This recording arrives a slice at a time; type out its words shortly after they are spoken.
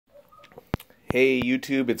Hey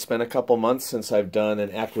YouTube, it's been a couple months since I've done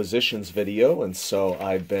an acquisitions video, and so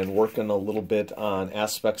I've been working a little bit on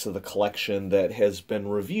aspects of the collection that has been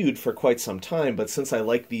reviewed for quite some time, but since I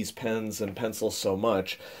like these pens and pencils so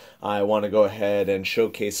much, I want to go ahead and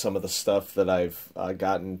showcase some of the stuff that I've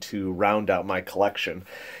gotten to round out my collection.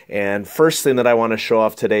 And first thing that I want to show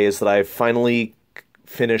off today is that I've finally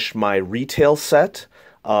finished my retail set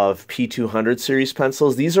of P200 series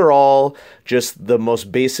pencils. These are all just the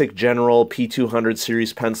most basic general P200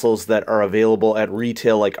 series pencils that are available at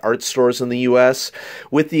retail like art stores in the US,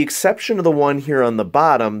 with the exception of the one here on the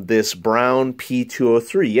bottom, this brown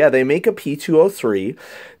P203. Yeah, they make a P203.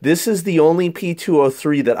 This is the only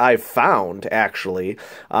P203 that I've found, actually,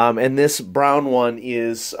 and this brown one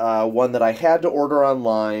is one that I had to order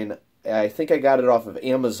online. I think I got it off of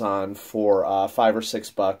Amazon for $5 or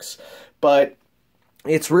 $6, but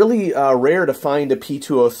it's really rare to find a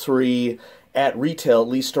P203 at retail, at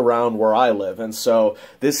least around where I live. And so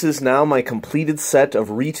this is now my completed set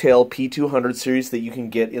of retail P200 series that you can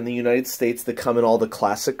get in the United States that come in all the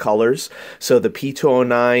classic colors. So the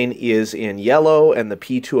P209 is in yellow and the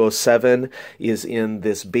P207 is in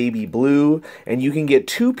this baby blue. And you can get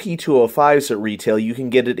two P205s at retail. You can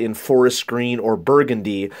get it in forest green or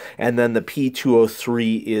burgundy, and then the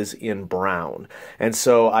P203 is in brown. And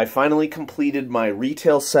so I finally completed my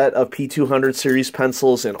retail set of P200 series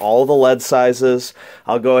pencils in all the lead sizes.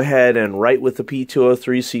 I'll go ahead and write with the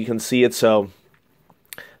P203 so you can see it. So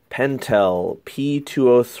Pentel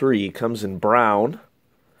P203 comes in brown.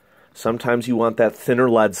 Sometimes you want that thinner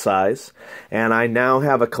lead size. And I now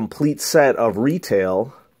have a complete set of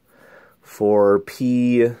retail for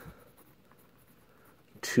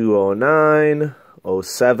P209,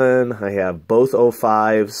 07. I have both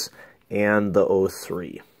 05s and the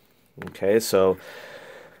 03. Okay, so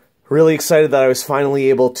really excited that I was finally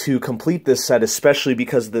able to complete this set, especially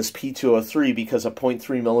because of this P203, because a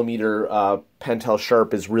 0.3 millimeter Pentel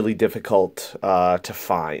Sharp is really difficult to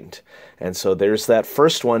find. And so there's that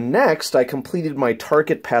first one. Next, I completed my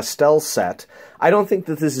Target Pastel set. I don't think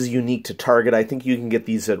that this is unique to Target. I think you can get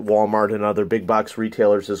these at Walmart and other big box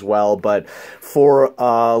retailers as well. But for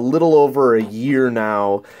a little over a year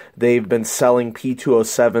now, they've been selling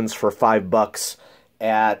P207s for $5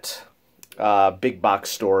 at big box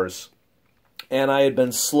stores, and I had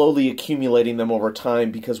been slowly accumulating them over time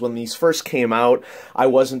because when these first came out, I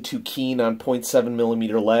wasn't too keen on 0.7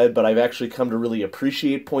 millimeter lead, but I've actually come to really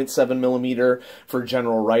appreciate 0.7 millimeter for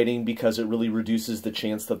general writing because it really reduces the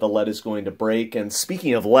chance that the lead is going to break. And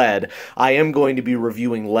speaking of lead, I am going to be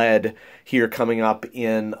reviewing lead here coming up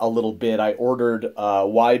in a little bit. I ordered a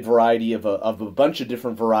wide variety of a bunch of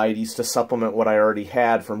different varieties to supplement what I already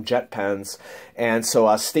had from jet pens, and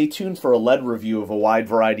so stay tuned for a lead review of a wide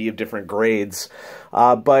variety of different grades.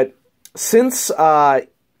 But since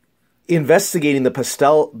investigating the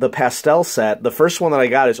pastel set, the first one that I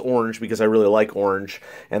got is orange because I really like orange,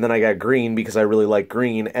 and then I got green because I really like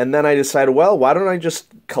green, and then I decided, well, why don't I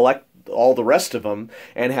just collect all the rest of them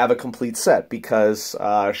and have a complete set, because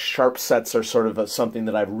sharp sets are sort of something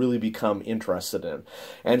that I've really become interested in.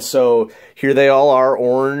 And so here they all are,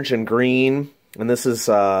 orange and green, and this is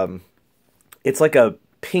it's like a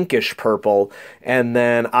pinkish purple, and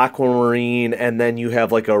then aquamarine, and then you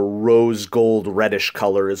have like a rose gold reddish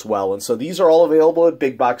color as well. And so these are all available at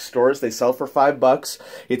big box stores. They sell for $5.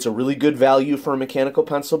 It's a really good value for a mechanical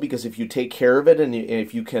pencil because if you take care of it and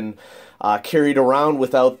if you can carry it around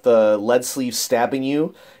without the lead sleeve stabbing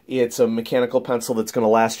you, it's a mechanical pencil that's going to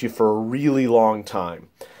last you for a really long time.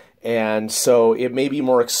 And so it may be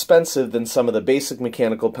more expensive than some of the basic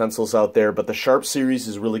mechanical pencils out there, but the Sharp series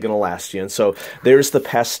is really going to last you. And so there's the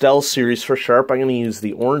Pastel series for Sharp. I'm going to use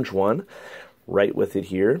the orange one right with it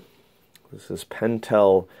here. This is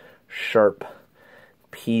Pentel Sharp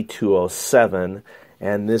P207,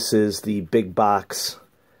 and this is the big box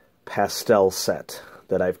Pastel set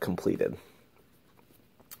that I've completed.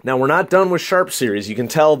 Now, we're not done with Sharp series. You can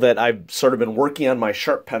tell that I've sort of been working on my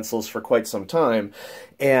Sharp pencils for quite some time,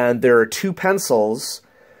 and there are two pencils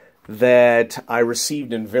that I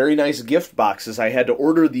received in very nice gift boxes. I had to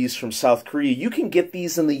order these from South Korea. You can get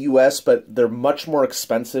these in the US, but they're much more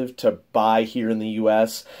expensive to buy here in the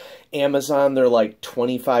US. Amazon, they're like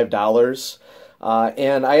 $25.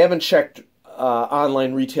 And I haven't checked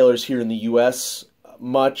online retailers here in the US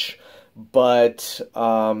much, but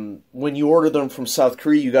when you order them from South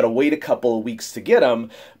Korea, you got to wait a couple of weeks to get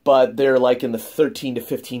them, but they're like in the $13 to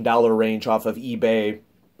 $15 range off of eBay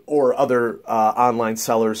or other online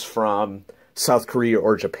sellers from South Korea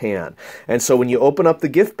or Japan. And so when you open up the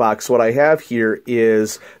gift box, what I have here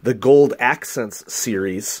is the Gold Accents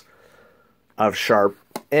series of Sharp,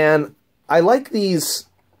 and I like these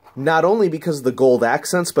not only because of the gold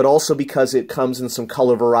accents, but also because it comes in some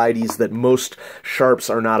color varieties that most Sharps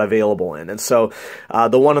are not available in. And so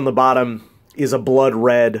the one on the bottom is a blood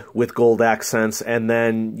red with gold accents, and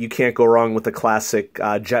then you can't go wrong with the classic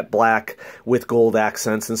jet black with gold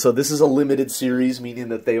accents. And so this is a limited series, meaning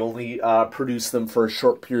that they only produce them for a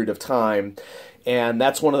short period of time. And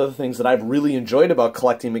that's one of the things that I've really enjoyed about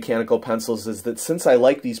collecting mechanical pencils, is that since I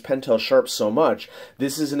like these Pentel Sharps so much,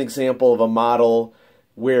 this is an example of a model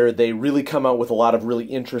where they really come out with a lot of really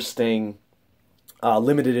interesting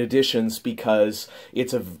limited editions, because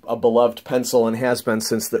it's a beloved pencil and has been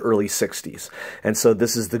since the early 60s. And so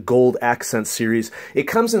this is the Gold Accent series. It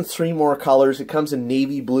comes in 3 more colors. It comes in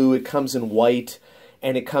navy blue, it comes in white,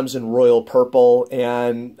 and it comes in royal purple.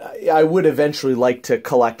 And I would eventually like to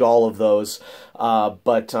collect all of those,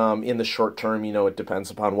 but in the short term, you know, it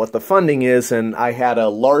depends upon what the funding is. And I had a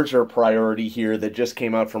larger priority here that just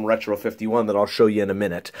came out from Retro 51 that I'll show you in a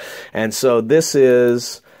minute. And so this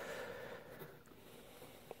is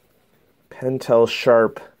Pentel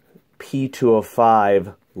Sharp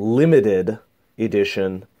P205 limited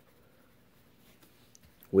edition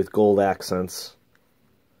with gold accents.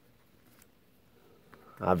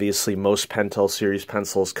 Obviously, most Pentel series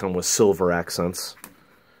pencils come with silver accents,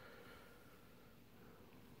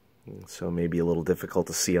 so maybe a little difficult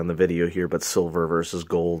to see on the video here, but silver versus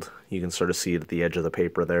gold, you can sort of see it at the edge of the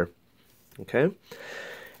paper there. Okay,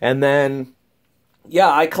 and then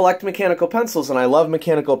yeah, I collect mechanical pencils, and I love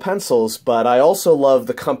mechanical pencils, but I also love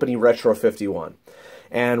the company Retro 51.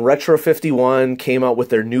 And Retro 51 came out with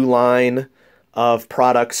their new line of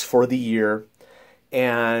products for the year,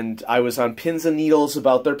 and I was on pins and needles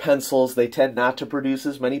about their pencils. They tend not to produce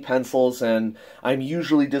as many pencils, and I'm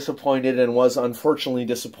usually disappointed, and was unfortunately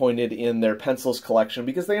disappointed in their pencils collection,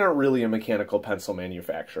 because they aren't really a mechanical pencil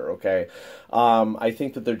manufacturer, okay? I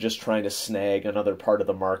think that they're just trying to snag another part of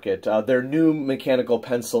the market. Their new mechanical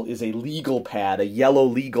pencil is a legal pad, a yellow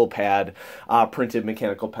legal pad printed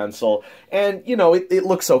mechanical pencil, and, you know, it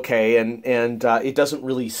looks okay, and it doesn't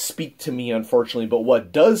really speak to me, unfortunately, but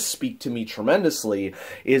what does speak to me tremendously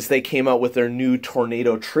is they came out with their new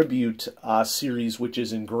Tornado Tribute series, which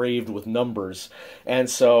is engraved with numbers. And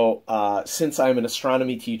so since I'm an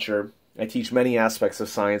astronomy teacher, I teach many aspects of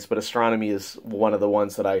science, but astronomy is one of the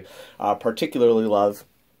ones that I particularly love.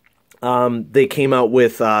 They came out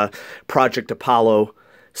with Project Apollo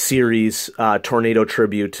series, Tornado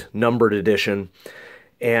Tribute, numbered edition.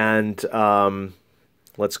 And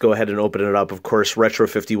let's go ahead and open it up. Of course, Retro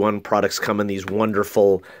 51 products come in these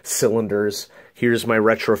wonderful cylinders. Here's my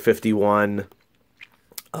Retro 51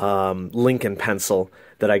 Lincoln pencil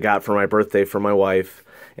that I got for my birthday for my wife,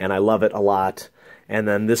 and I love it a lot. And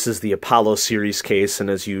then this is the Apollo series case, and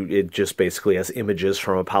it just basically has images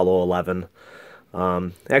from Apollo 11.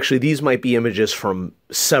 Actually, these might be images from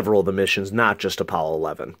several of the missions, not just Apollo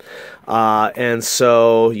 11. And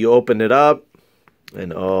so you open it up,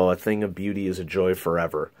 and oh, a thing of beauty is a joy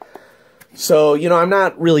forever. So, you know, I'm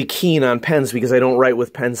not really keen on pens because I don't write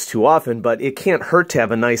with pens too often, but it can't hurt to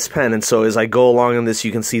have a nice pen. And so as I go along in this,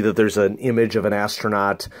 you can see that there's an image of an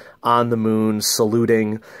astronaut on the moon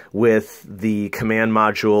saluting with the command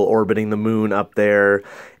module orbiting the moon up there,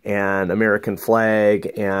 and American flag,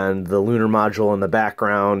 and the lunar module in the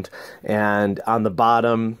background. And on the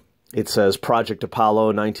bottom, it says Project Apollo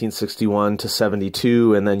 1961 to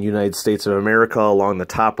 72, and then United States of America along the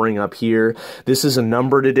top ring up here. This is a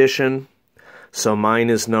numbered edition, so mine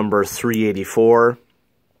is number 384.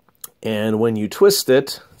 And when you twist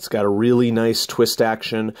it, it's got a really nice twist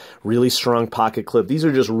action, really strong pocket clip. These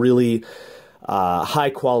are just really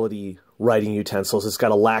high-quality writing utensils. It's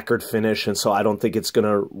got a lacquered finish, and so I don't think it's going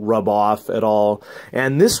to rub off at all.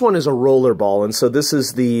 And this one is a rollerball, and so this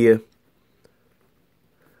is the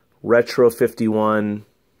Retro 51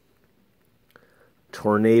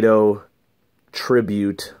 Tornado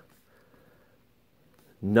Tribute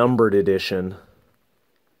numbered edition.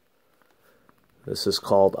 This is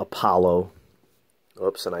called Apollo.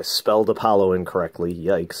 Oops, and I spelled Apollo incorrectly.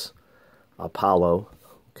 Yikes. Apollo.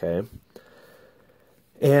 Okay.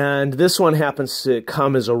 And this one happens to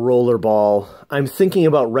come as a rollerball. I'm thinking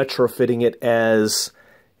about retrofitting it as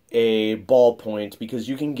a ballpoint, because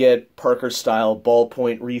you can get Parker-style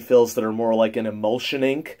ballpoint refills that are more like an emulsion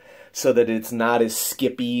ink, so that it's not as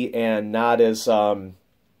skippy and not as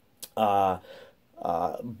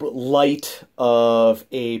light of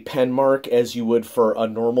a pen mark as you would for a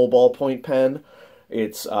normal ballpoint pen.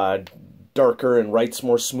 It's darker and writes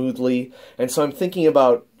more smoothly. And so I'm thinking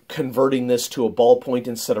about converting this to a ballpoint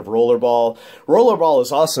instead of rollerball. Rollerball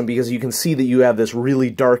is awesome because you can see that you have this really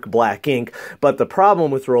dark black ink, but the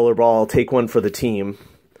problem with rollerball, I'll take one for the team,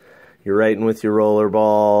 You're writing with your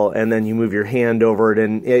rollerball, and then you move your hand over it,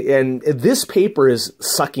 and this paper is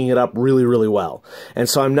sucking it up really, really well. And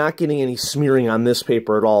so I'm not getting any smearing on this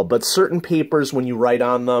paper at all. But certain papers, when you write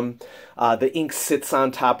on them, the ink sits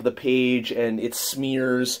on top of the page and it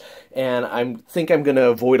smears, and I think I'm going to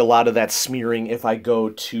avoid a lot of that smearing if I go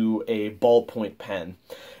to a ballpoint pen.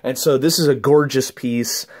 And so this is a gorgeous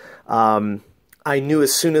piece. I knew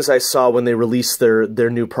as soon as I saw when they released their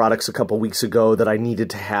new products a couple weeks ago that I needed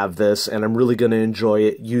to have this, and I'm really going to enjoy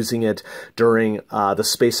it, using it during the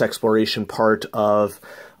space exploration part of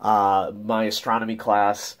my astronomy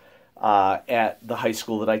class at the high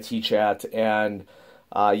school that I teach at. And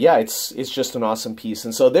yeah, it's just an awesome piece.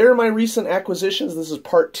 And so there are my recent acquisitions. This is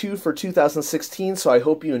part 2 for 2016, so I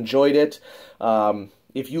hope you enjoyed it.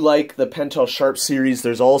 If you like the Pentel Sharp series,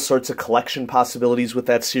 there's all sorts of collection possibilities with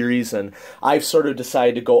that series, and I've sort of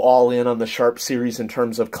decided to go all in on the Sharp series in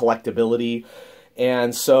terms of collectability.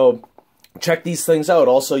 And so check these things out.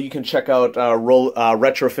 Also, you can check out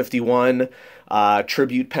Retro 51,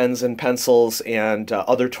 Tribute pens and pencils, and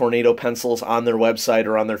other Tornado pencils on their website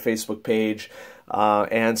or on their Facebook page.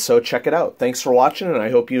 And so check it out. Thanks for watching, and I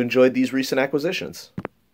hope you enjoyed these recent acquisitions.